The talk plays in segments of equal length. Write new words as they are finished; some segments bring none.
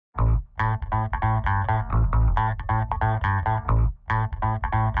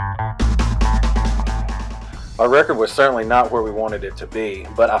Our record was certainly not where we wanted it to be,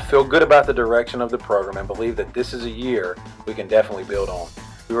 but I feel good about the direction of the program and believe that this is a year we can definitely build on.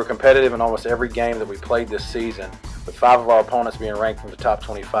 We were competitive in almost every game that we played this season. With 5 of our opponents being ranked in the top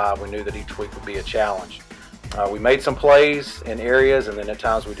 25, we knew that each week would be a challenge. We made some plays in areas, and then at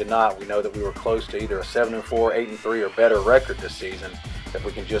times we did not. We know that we were close to either a 7-4, 8-3, or better record this season if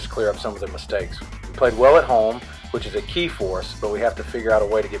we can just clear up some of the mistakes. We played well at home, which is a key for us, but we have to figure out a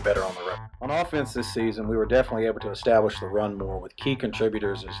way to get better on the road. On offense this season, we were definitely able to establish the run more with key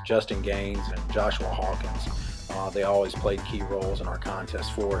contributors as Justin Gaines and Joshua Hawkins. They always played key roles in our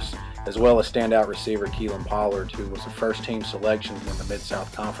contest for us, as well as standout receiver Keelan Pollard, who was a first-team selection in the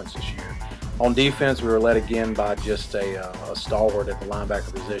Mid-South Conference this year. On defense, we were led again by just a stalwart at the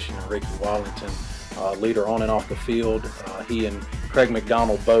linebacker position, and Ricky Wallington, leader on and off the field. He and Craig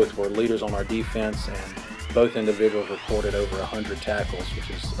McDonald both were leaders on our defense, and both individuals recorded over 100 tackles, which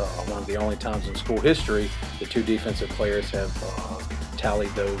is one of the only times in school history the two defensive players have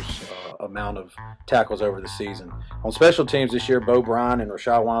tallied those amount of tackles over the season. On special teams this year, Bo Bryan and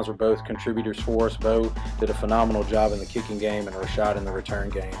Rashad Wines were both contributors for us. Bo did a phenomenal job in the kicking game and Rashad in the return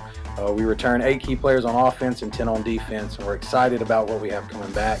game. We returned 8 key players on offense and 10 on defense, and we're excited about what we have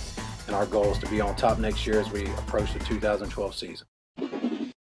coming back, and our goal is to be on top next year as we approach the 2012 season.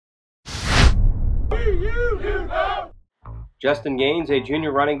 Justin Gaines, a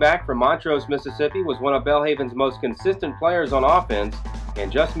junior running back from Montrose, Mississippi, was one of Belhaven's most consistent players on offense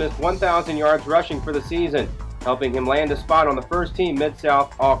and just missed 1,000 yards rushing for the season, helping him land a spot on the first-team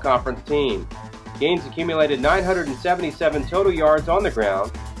Mid-South All-Conference team. Gaines accumulated 977 total yards on the ground,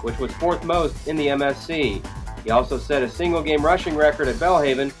 which was 4th most in the MSC. He also set a single-game rushing record at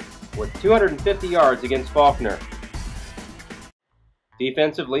Belhaven with 250 yards against Faulkner.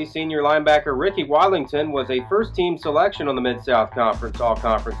 Defensively, senior linebacker Ricky Wallington was a first-team selection on the Mid-South Conference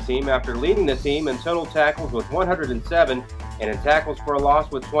All-Conference team after leading the team in total tackles with 107 and in tackles for a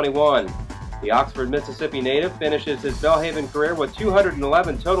loss with 21. The Oxford, Mississippi native finishes his Belhaven career with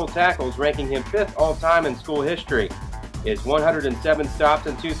 211 total tackles, ranking him 5th all-time in school history. His 107 stops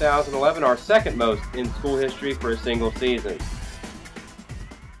in 2011 are 2nd most in school history for a single season.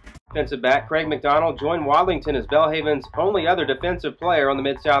 Defensive back Craig McDonald joined Wallington as Belhaven's only other defensive player on the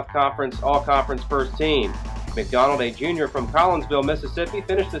Mid-South Conference All-Conference first team. McDonald, a junior from Collinsville, Mississippi,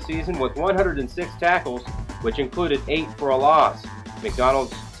 finished the season with 106 tackles, which included 8 for a loss.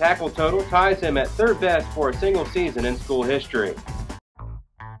 McDonald's tackle total ties him at 3rd best for a single season in school history.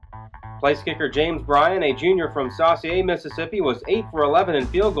 Place kicker James Bryan, a junior from Saucier, Mississippi, was 8 for 11 in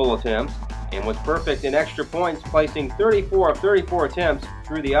field goal attempts and was perfect in extra points, placing 34 of 34 attempts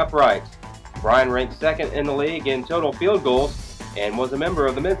through the uprights. Bryan ranked 2nd in the league in total field goals and was a member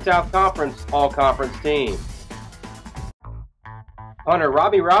of the Mid-South Conference All-Conference team. Punter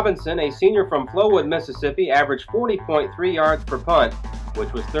Robbie Robinson, a senior from Flowood, Mississippi, averaged 40.3 yards per punt,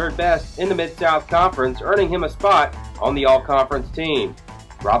 which was 3rd best in the Mid-South Conference, earning him a spot on the All-Conference team.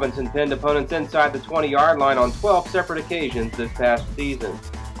 Robinson pinned opponents inside the 20-yard line on 12 separate occasions this past season.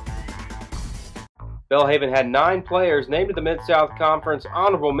 Belhaven had 9 players named to the Mid-South Conference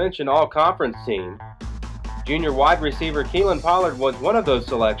Honorable Mention All-Conference team. Junior wide receiver Keelan Pollard was one of those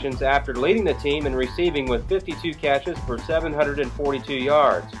selections after leading the team in receiving with 52 catches for 742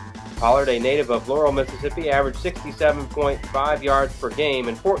 yards. Pollard, a native of Laurel, Mississippi, averaged 67.5 yards per game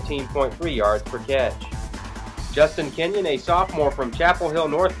and 14.3 yards per catch. Justin Kenyon, a sophomore from Chapel Hill,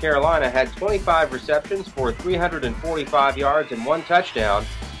 North Carolina, had 25 receptions for 345 yards and 1 touchdown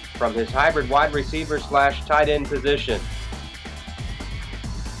from his hybrid wide receiver / tight end position.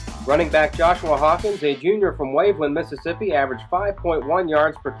 Running back Joshua Hawkins, a junior from Waveland, Mississippi, averaged 5.1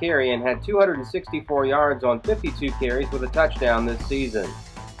 yards per carry and had 264 yards on 52 carries with a touchdown this season.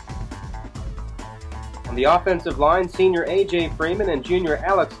 On the offensive line, senior A.J. Freeman and junior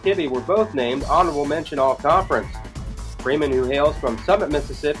Alex Kibbe were both named Honorable Mention All-Conference. Freeman, who hails from Summit,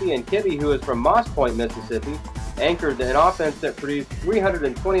 Mississippi, and Kibbe, who is from Moss Point, Mississippi, anchored an offense that produced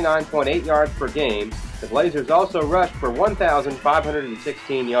 329.8 yards per game. The Blazers also rushed for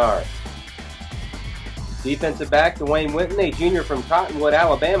 1,516 yards. Defensive back Dwayne Winton, a junior from Cottonwood,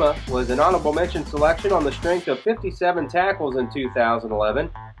 Alabama, was an honorable mention selection on the strength of 57 tackles in 2011.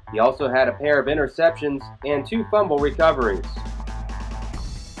 He also had a pair of interceptions and 2 fumble recoveries.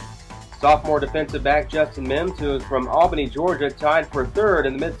 Sophomore defensive back Justin Mims, who is from Albany, Georgia, tied for 3rd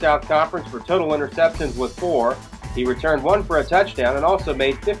in the Mid-South Conference for total interceptions with 4. He returned 1 for a touchdown and also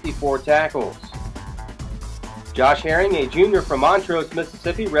made 54 tackles. Josh Herring, a junior from Montrose,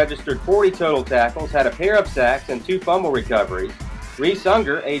 Mississippi, registered 40 total tackles, had a pair of sacks and 2 fumble recoveries. Reese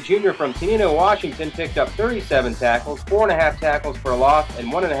Unger, a junior from Tenino, Washington, picked up 37 tackles, 4.5 tackles for a loss,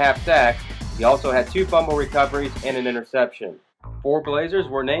 and 1.5 sacks. He He also had 2 fumble recoveries and an interception. 4 Blazers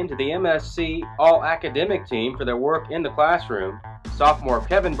were named to the MSC All-Academic Team for their work in the classroom: sophomore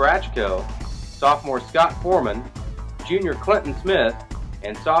Kevin Bratchko, sophomore Scott Foreman, junior Clinton Smith,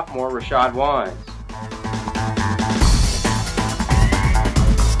 and sophomore Rashad Wines.